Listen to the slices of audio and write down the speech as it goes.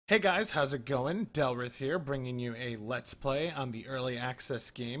Hey guys, how's it going? Delrith here, bringing you a Let's Play on the early access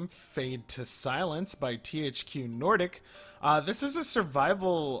game Fade to Silence by THQ Nordic. This is a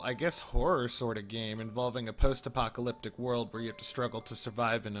survival, I guess, horror sort of game involving a post-apocalyptic world where you have to struggle to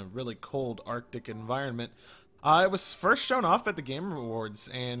survive in a really cold Arctic environment. It was first shown off at the Game Awards,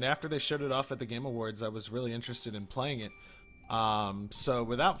 and after they showed it off at the Game Awards, I was really interested in playing it. So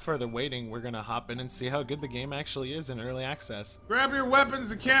without further waiting, we're gonna hop in and see how good the game actually is in early access. Grab your weapons,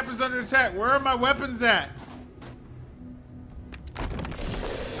 the camp is under attack. Where are my weapons at?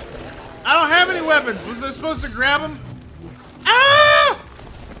 I don't have any weapons. Was I supposed to grab them? Ah!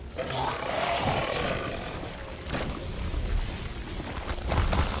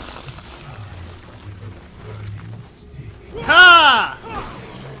 Ha!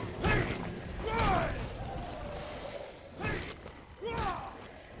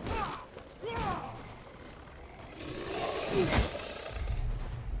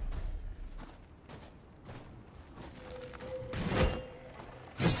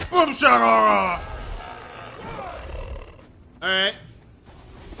 Boom shot! Alright.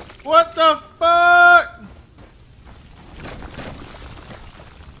 What the fuck?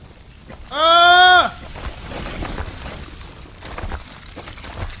 Ah!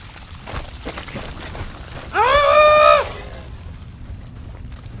 Ah!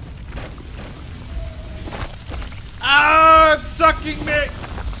 Ah! It's sucking me!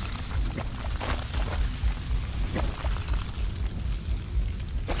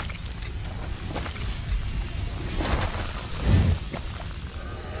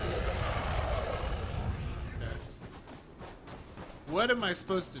 What am I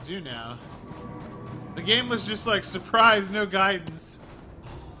supposed to do now? The game was just like, surprise, no guidance.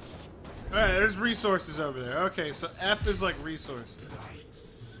 Alright, there's resources over there. Okay, so F is like resources.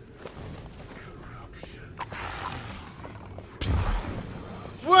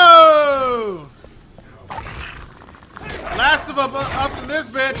 Whoa! Last of them up to this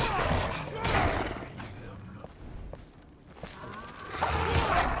bitch.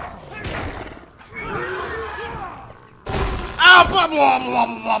 Blah, blah, blah,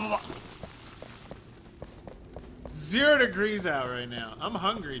 blah, blah. 0 degrees out right now. I'm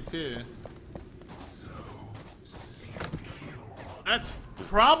hungry too. That's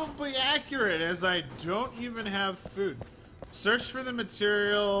probably accurate, as I don't even have food. Search for the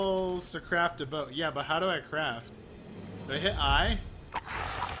materials to craft a boat. Yeah, but how do I craft? Do I hit I?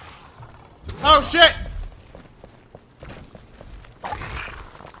 Oh shit!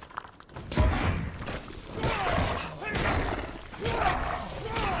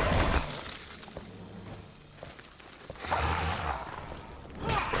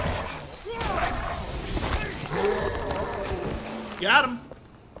 Got him.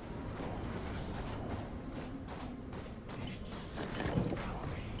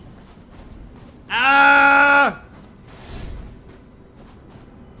 Ah!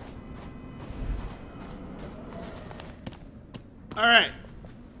 All right.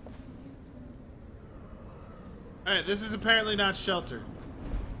 All right, this is apparently not shelter.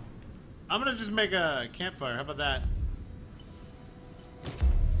 I'm gonna just make a campfire. How about that?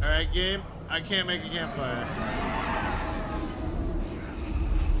 All right, game. I can't make a campfire.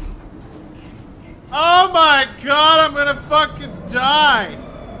 Oh my god, I'm gonna fucking die!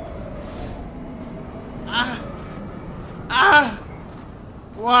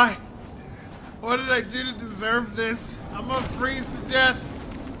 Why? What did I do to deserve this? I'm gonna freeze to death.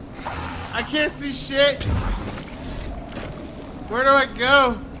 I can't see shit. Where do I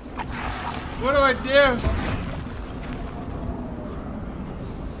go? What do I do?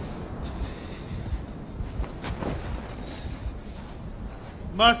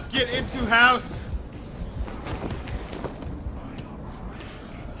 Must get into house.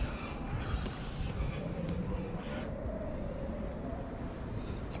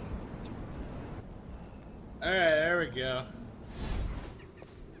 Alright, there we go.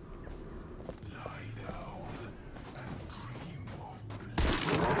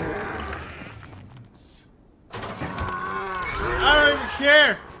 I don't even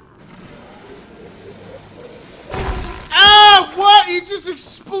care. Ah! What? He just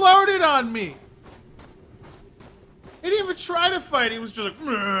exploded on me. He didn't even try to fight. He was just like,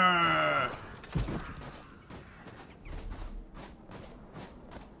 meh.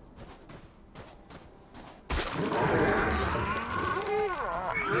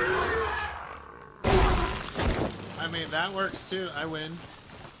 I mean, that works too. I win.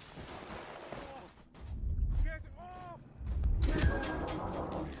 Get off!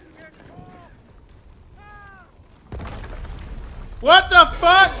 What the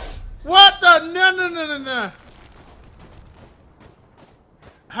fuck? What the? No.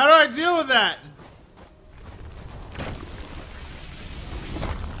 How do I deal with that?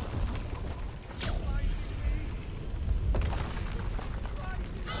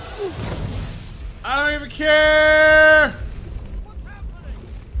 I don't even care!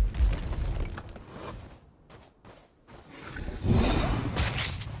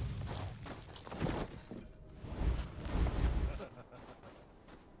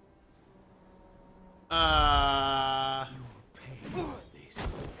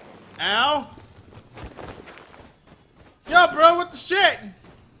 Ow! Yo, bro, what the shit?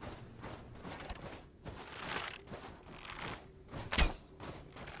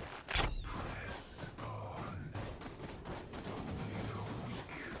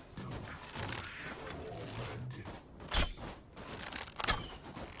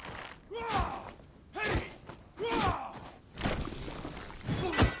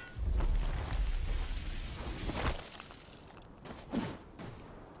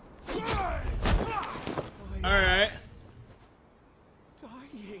 Alright.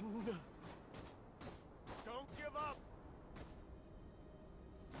 Dying. Don't give up.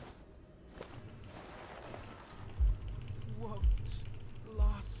 Won't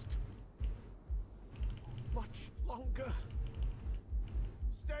last much longer.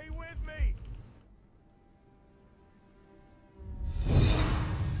 Stay with me.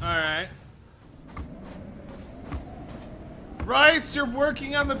 Alright. Rice, you're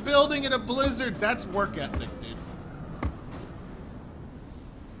working on the building in a blizzard. That's work ethic, dude.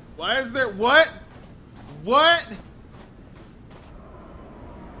 Why is there... What? What?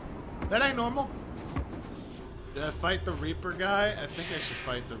 That ain't normal. Did I fight the Reaper guy? I think I should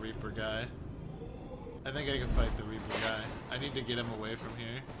fight the Reaper guy. I think I can fight the Reaper guy. I need to get him away from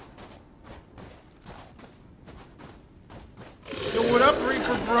here. Yo, what up,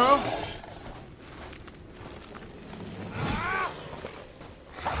 Reaper, bro?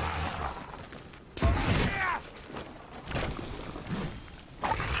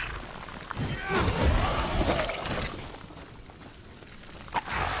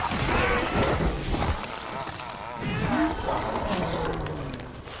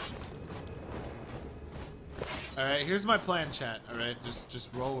 Alright, here's my plan, chat. Alright, just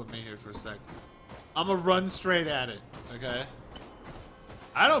roll with me here for a sec. I'm gonna run straight at it, okay?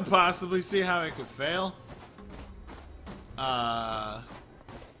 I don't possibly see how it could fail.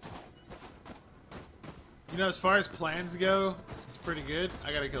 You know, as far as plans go, it's pretty good.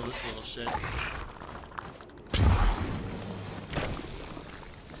 I gotta kill this little shit.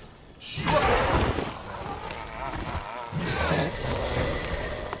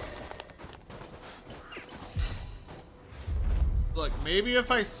 Look, maybe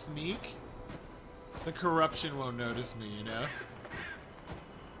if I sneak, the corruption won't notice me, you know?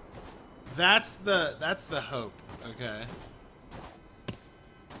 That's the hope, okay?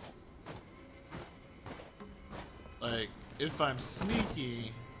 Like, if I'm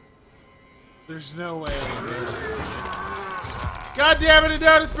sneaky, there's no way it'll notice me. God damn it, it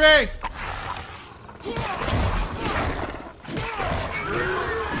noticed me!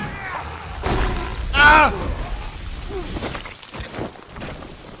 Ah!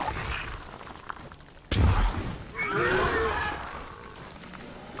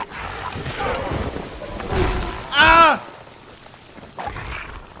 Ah!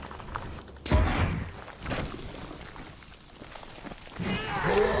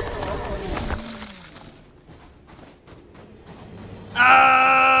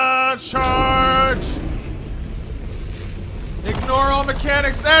 Ah! Charge! Ignore all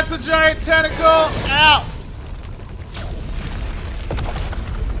mechanics. That's a giant tentacle! Ow!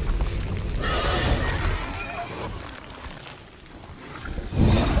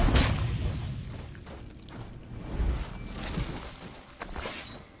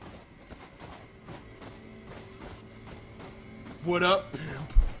 What up,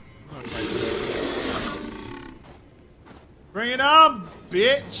 pimp? Bring it on,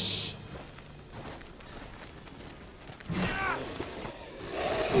 bitch!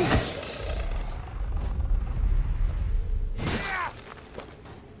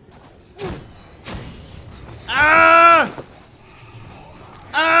 Ah!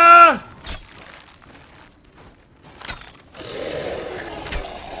 Ah!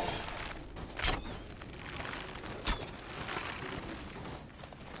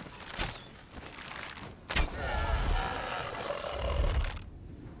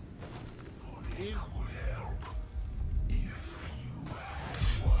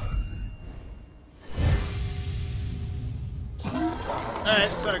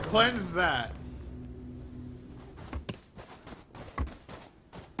 Alright, so cleanse that.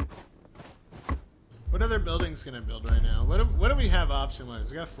 What What other buildings can I build right now? What do we have option-wise?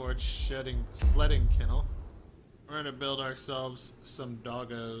 We got forge, sledding kennel. We're gonna build ourselves some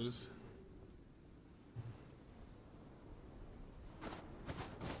doggos.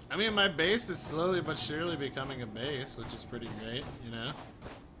 I mean, my base is slowly but surely becoming a base, which is pretty great, you know?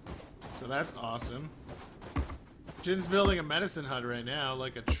 So that's awesome. Jin's building a medicine hut right now,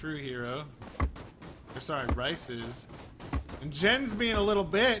 like a true hero. Or sorry, Rice is. And Jen's being a little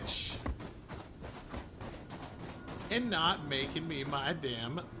bitch. And not making me my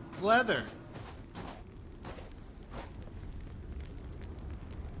damn leather.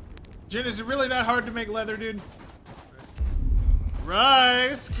 Jen, is it really that hard to make leather, dude?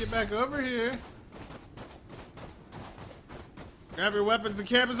 Rice, get back over here. Grab your weapons, the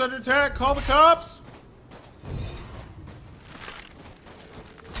camp is under attack. Call the cops.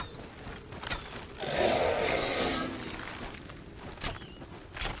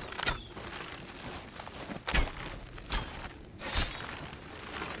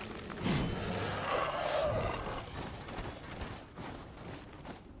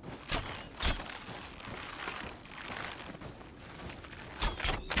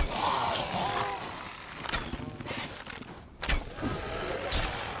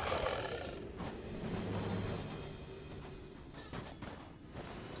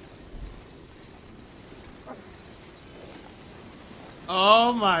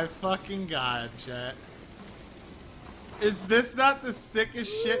 Oh my fucking god, chat. Is this not the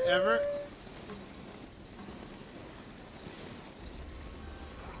sickest shit ever?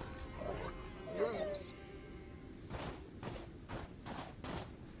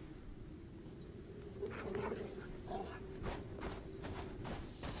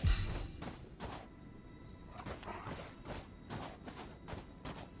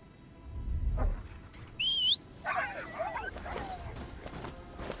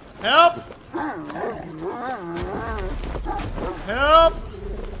 Help! Help!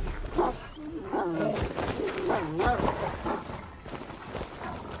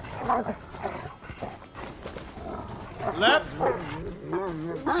 Left!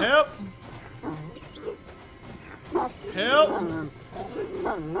 Help! Help!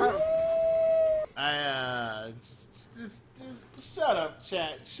 Just shut up,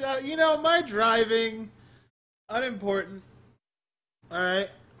 chat. Shut. You know, my driving, unimportant. All right.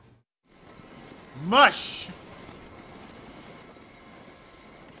 Mush.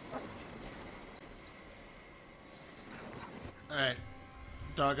 All right,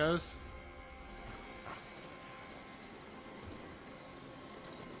 doggos.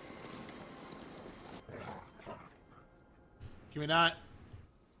 Can we not?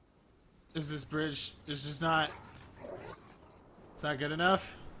 Is this bridge? Is just not? It's not good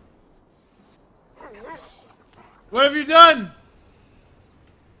enough. What have you done?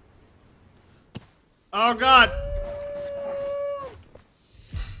 Oh god!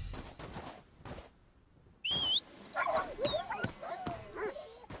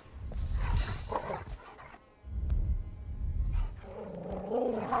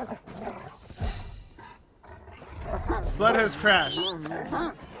 Sled has crashed.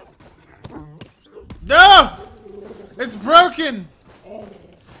 No! It's broken!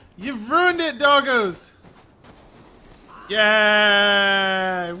 You've ruined it, doggos!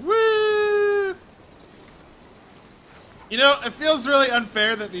 Yeah! Woo! You know, it feels really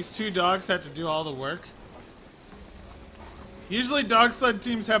unfair that these two dogs have to do all the work. Usually dog sled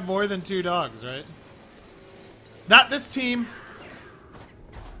teams have more than two dogs, right? Not this team.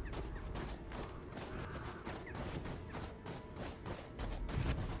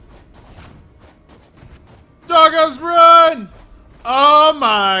 Doggos, run! Oh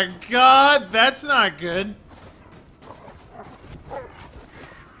my god, that's not good.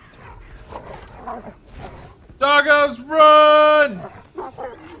 Doggos, run!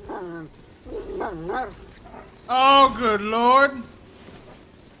 Oh, good lord.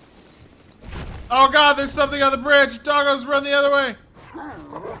 Oh god, there's something on the bridge. Doggos, run the other way.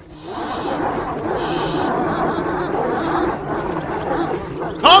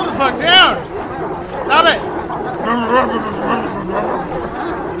 Calm the fuck down! Stop it!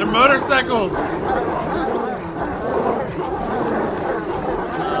 They're motorcycles. I'm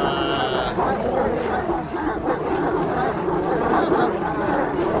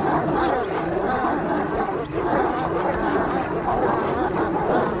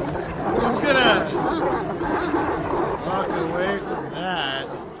just gonna walk away from that.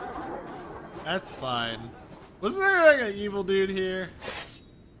 That's fine. Wasn't there like an evil dude here?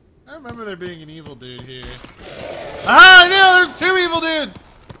 I remember there being an evil dude here. Ah, no! There's two evil dudes!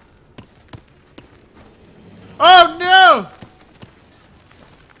 Oh, no!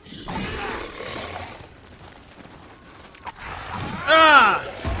 Ah!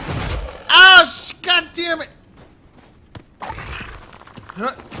 Ah! God damn it!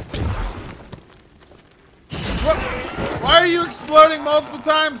 Huh? What? Why are you exploding multiple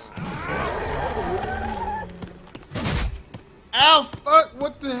times? Ow! Fuck!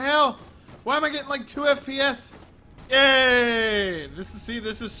 What the hell? Why am I getting like 2 FPS? Yay! This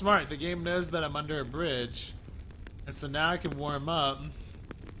is smart. The game knows that I'm under a bridge, and so now I can warm up.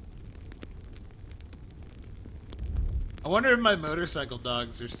 I wonder if my motorcycle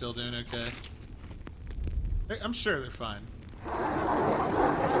dogs are still doing okay. I'm sure they're fine.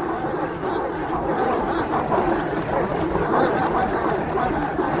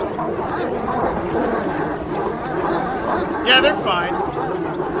 Yeah, they're fine.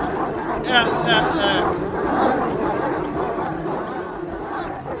 Yeah.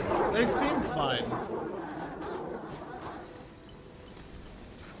 They seem fine.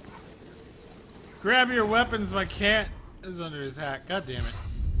 Grab your weapons, my cat is under attack. God damn it.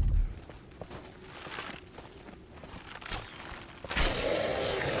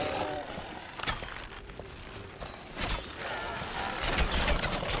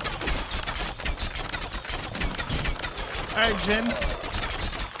 Alright, Jen.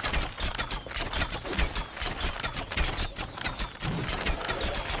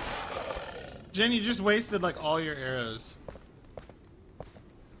 Jen, you just wasted like all your arrows.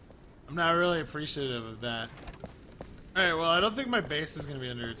 I'm not really appreciative of that. Alright, well, I don't think my base is going to be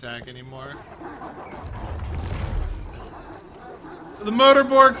under attack anymore. The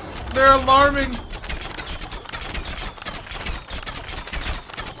motorborks, they're alarming.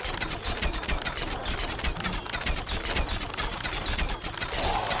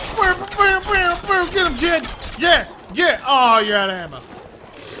 Get him, Jed! Yeah! Yeah! Oh, you're out of ammo.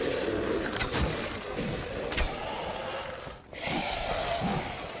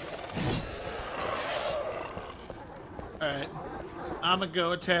 Alright. I'ma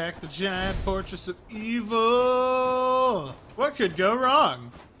go attack the giant fortress of evil! What could go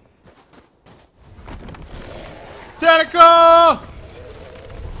wrong? Tentacle!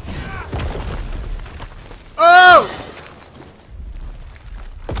 Oh!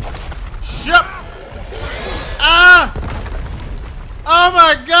 Shut! Ah! Oh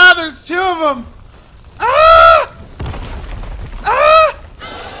my god, there's 2 of them! Ah! Ah!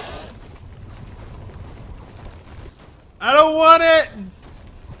 I don't want it!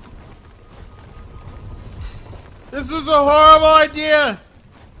 This was a horrible idea!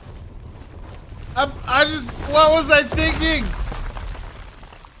 What was I thinking?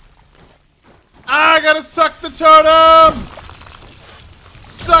 Ah, I gotta suck the totem!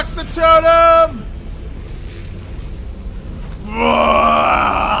 Suck the totem!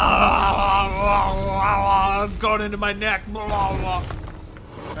 It's going into my neck. Alright,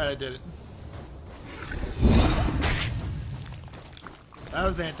 I did it. That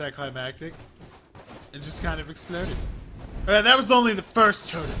was anticlimactic. It just kind of exploded. Alright, that was only the first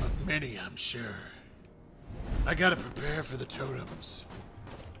totem of many, I'm sure. I gotta prepare for the totems.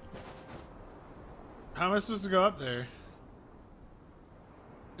 How am I supposed to go up there?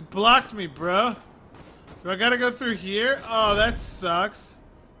 It blocked me, bro. Do I gotta go through here? Oh, that sucks.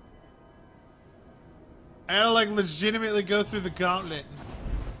 I gotta like legitimately go through the gauntlet.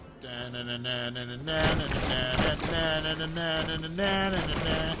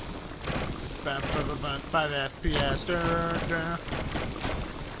 5 FPS.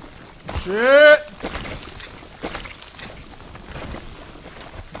 Shit!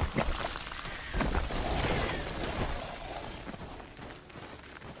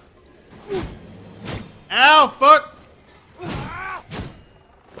 Ow, fuck!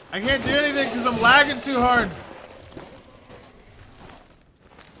 I can't do anything because I'm lagging too hard.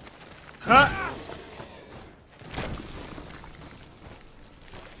 Huh?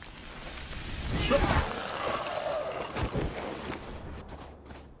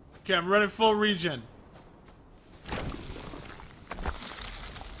 Okay, I'm running full regen.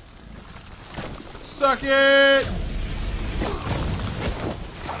 Suck it!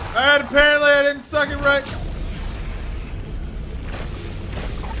 Alright, apparently I didn't suck it right.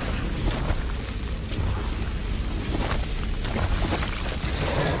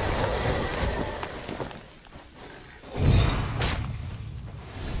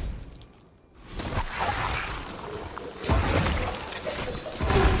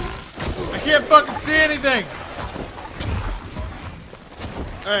 I can't fucking see anything!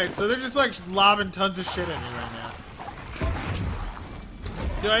 Alright, so they're just like lobbing tons of shit at me right now.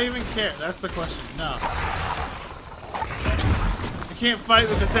 Do I even care? That's the question. No. I can't fight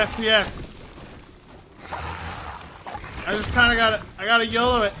with this FPS. I just kinda gotta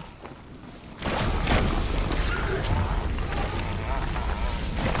YOLO it.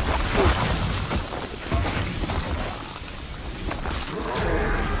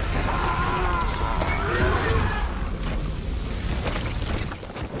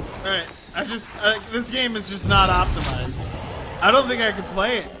 This game is just not optimized. I don't think I could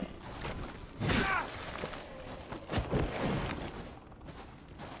play it.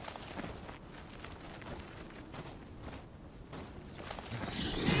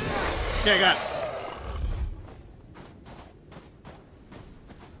 Okay, I got it.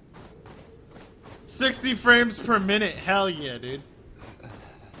 60 frames per minute. Hell yeah, dude.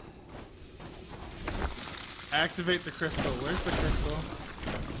 Activate the crystal. Where's the crystal?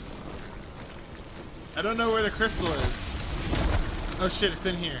 I don't know where the crystal is. Oh shit, it's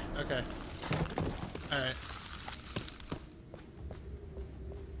in here. Okay. Alright.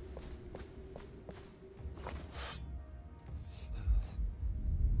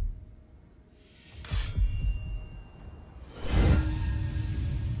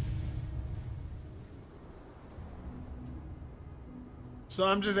 So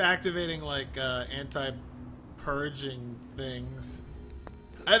I'm just activating like anti-purging things.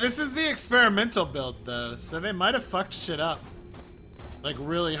 This is the experimental build though, so they might have fucked shit up. Like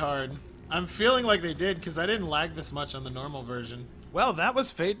really hard. I'm feeling like they did because I didn't lag this much on the normal version. Well, that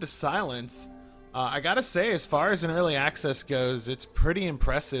was Fade to Silence. I gotta say, as far as an early access goes, it's pretty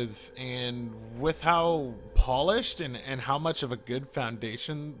impressive, and with how polished and how much of a good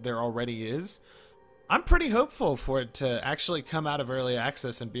foundation there already is, I'm pretty hopeful for it to actually come out of early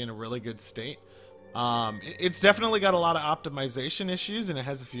access and be in a really good state. It's definitely got a lot of optimization issues, and it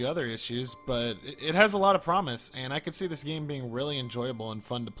has a few other issues, but it has a lot of promise, and I could see this game being really enjoyable and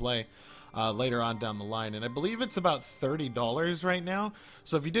fun to play later on down the line. And I believe it's about $30 right now,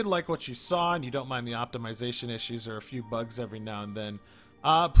 so if you did like what you saw and you don't mind the optimization issues or a few bugs every now and then,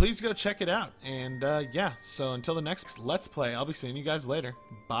 please go check it out. And yeah, so until the next Let's Play, I'll be seeing you guys later.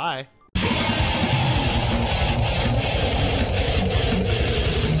 Bye!